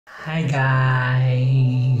Hi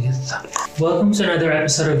guys! Welcome to another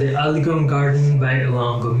episode of the Iloilo Garden by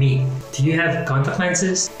Iloilo Me. Do you have contact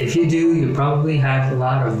lenses? If you do, you probably have a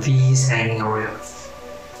lot of these hanging around.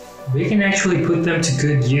 We can actually put them to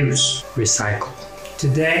good use. Recycle.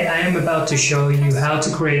 Today I am about to show you how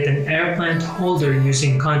to create an air plant holder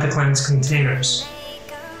using contact lens containers.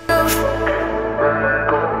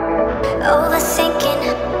 Overthinking,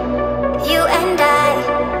 you and I,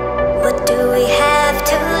 what do we have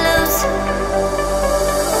to lose?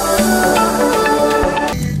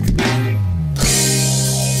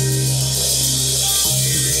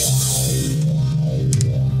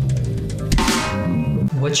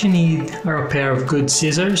 What you need are a pair of good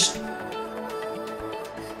scissors,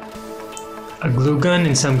 a glue gun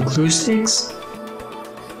and some glue sticks,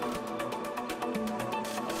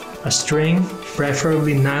 a string,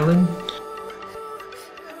 preferably nylon,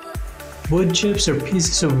 wood chips or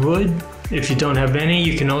pieces of wood. If you don't have any,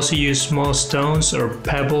 you can also use small stones or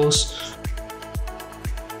pebbles,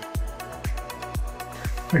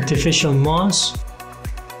 artificial moss,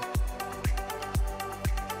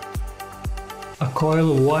 a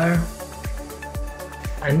coil of wire,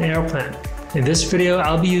 an air plant. In this video,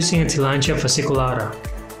 I'll be using a Tillandsia fasciculata,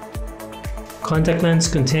 contact lens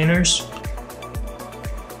containers.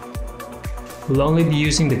 We'll only be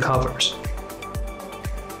using the covers.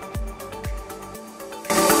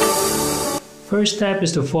 First step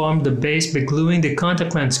is to form the base by gluing the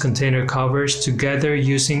contact lens container covers together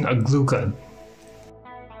using a glue gun.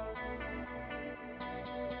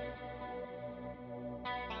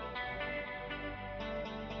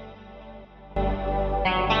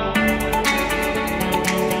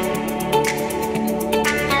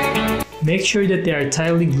 Make sure that they are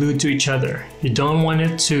tightly glued to each other. You don't want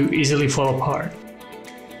it to easily fall apart.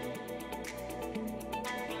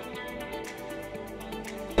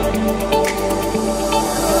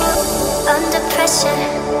 Under pressure,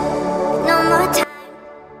 no more time.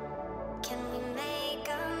 Can we make a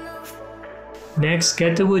move? Next,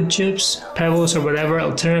 get the wood chips, pebbles, or whatever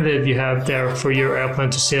alternative you have there for your air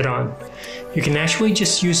plant to sit on. You can actually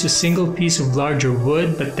just use a single piece of larger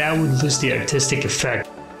wood, but that would lose the artistic effect.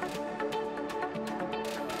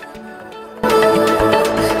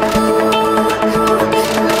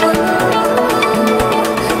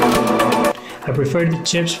 I prefer the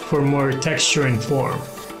chips for more texture and form.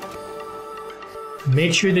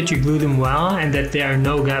 Make sure that you glue them well and that there are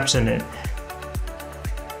no gaps in it.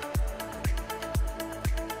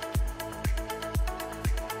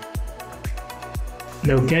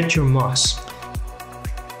 Now get your moss.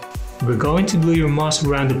 We're going to glue your moss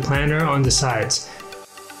around the planter on the sides.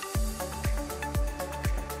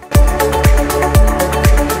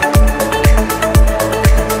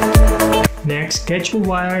 Next, get your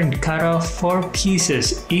wire and cut off 4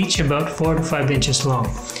 pieces, each about 4 to 5 inches long.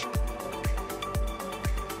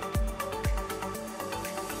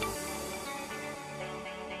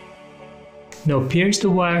 Now pierce the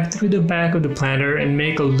wire through the back of the planter and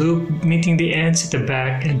make a loop meeting the ends at the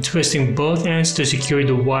back and twisting both ends to secure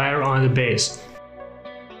the wire on the base.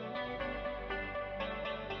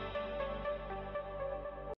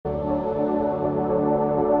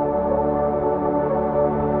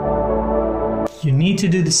 You need to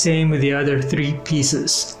do the same with the other 3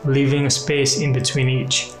 pieces, leaving a space in between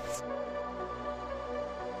each.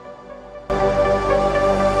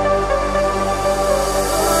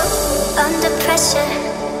 Under pressure,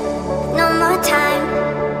 no more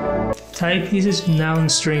time. Tie pieces of nylon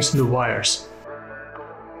strings to the wires.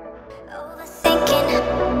 Overthinking,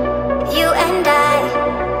 you and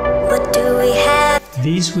I, what do we have?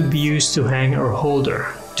 These would be used to hang our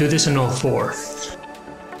holder. Do this on all 4.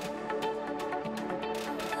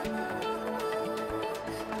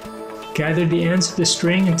 Gather the ends of the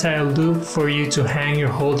string and tie a loop for you to hang your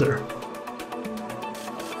holder.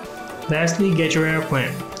 Lastly, get your air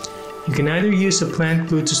plant. You can either use a plant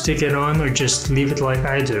glue to stick it on or just leave it like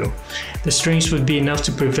I do. The strings would be enough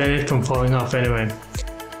to prevent it from falling off anyway.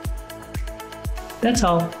 That's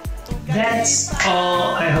all.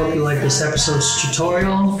 I hope you liked this episode's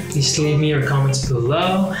tutorial. Please leave me your comments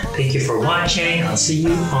below. Thank you for watching. I'll see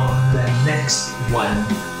you on the next one.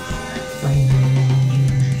 Bye.